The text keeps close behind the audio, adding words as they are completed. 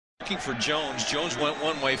looking for Jones. Jones went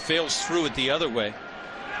one way, fails through it the other way.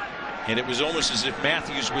 And it was almost as if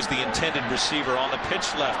Matthews was the intended receiver on the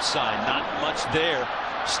pitch left side. Not much there.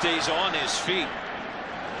 Stays on his feet.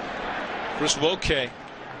 Chris Woke.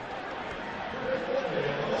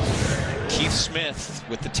 Keith Smith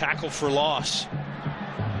with the tackle for loss.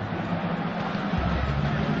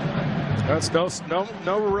 That's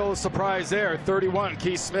no real surprise there. 31.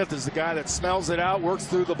 Keith Smith is the guy that smells it out, works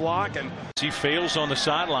through the block, and he fails on the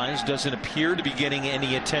sidelines. Doesn't appear to be getting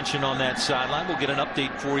any attention on that sideline. We'll get an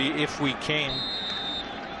update for you if we can.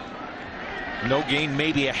 No gain,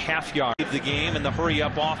 maybe a half yard. The game and the hurry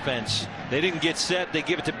up offense. They didn't get set. They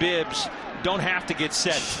give it to Bibbs. Don't have to get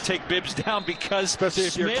set to take Bibbs down because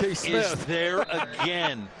Smith is there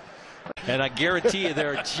again. And I guarantee you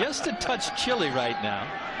they're just a touch chilly right now.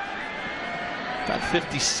 About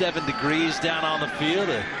 57 degrees down on the field.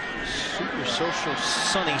 A super social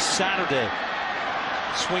sunny Saturday.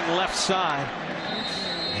 Swing left side.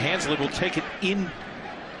 Hansley will take it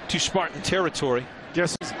into Spartan territory.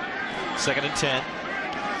 Yes. 2nd and 10.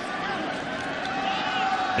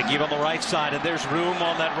 They give on the right side, and there's room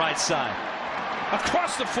on that right side.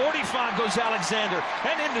 Across the 45 goes Alexander,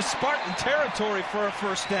 and into Spartan territory for a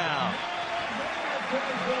first down.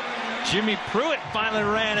 Jimmy Pruitt finally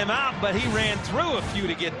ran him out, but he ran through a few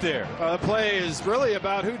to get there. The play is really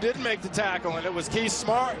about who didn't make the tackle, and it was Keith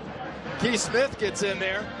Smart. Keith Smith gets in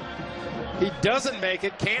there. He doesn't make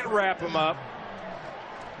it, can't wrap him up.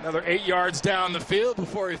 Another 8 yards down the field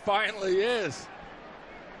before he finally is.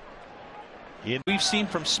 And we've seen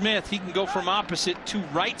from Smith, he can go from opposite to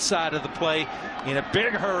right side of the play in a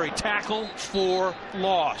big hurry. Tackle for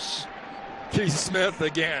loss. Keith Smith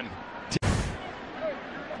again.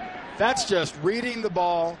 That's just reading the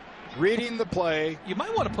ball, reading the play. You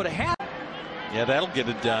might want to put a hat. Yeah, that'll get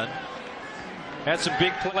it done. Had some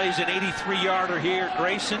big plays, an 83-yarder here.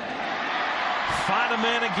 Grayson. Find a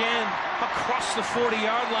man again across the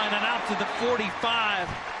 40-yard line and out to the 45.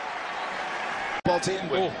 Ball team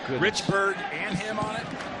with Rich Bird and him on it.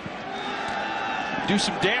 Do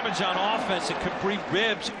some damage on offense, and Capri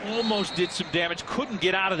Bibbs almost did some damage. Couldn't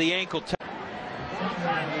get out of the ankle.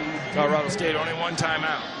 Colorado State only one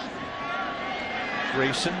timeout.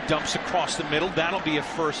 Grayson dumps across the middle. That'll be a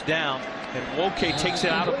first down. And Woke takes it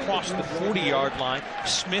out across the 40-yard line.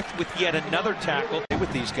 Smith with yet another tackle with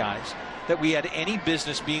these guys. That we had any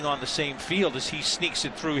business being on the same field as he sneaks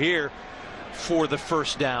it through here for the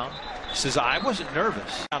first down. He says, I wasn't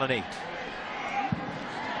nervous. Down an 8.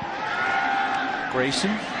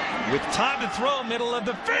 Grayson with time to throw, middle of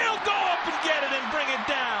the field. Go up and get it and bring it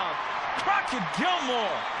down. Crockett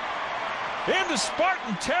Gilmore into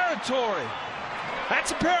Spartan territory.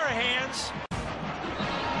 That's a pair of hands.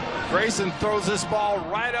 Grayson throws this ball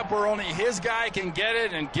right up where only his guy can get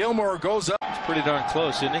it, and Gilmore goes up. It's pretty darn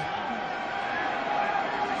close, isn't he?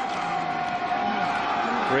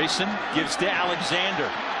 Grayson gives to Alexander,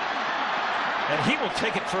 and he will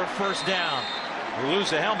take it for a first down. We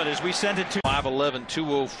lose the helmet as we send it to 5'11",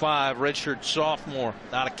 205, redshirt sophomore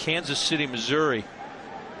out of Kansas City, Missouri.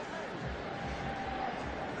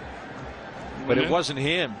 But it wasn't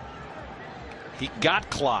him. He got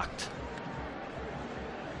clocked.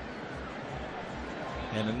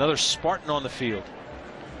 And another Spartan on the field.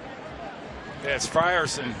 Yeah, it's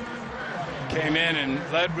Frierson. Came in and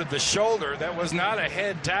led with the shoulder. That was not a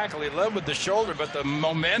head tackle. He led with the shoulder, but the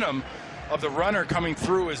momentum of the runner coming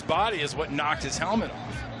through his body is what knocked his helmet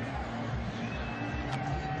off.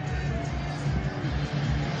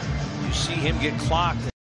 You see him get clocked,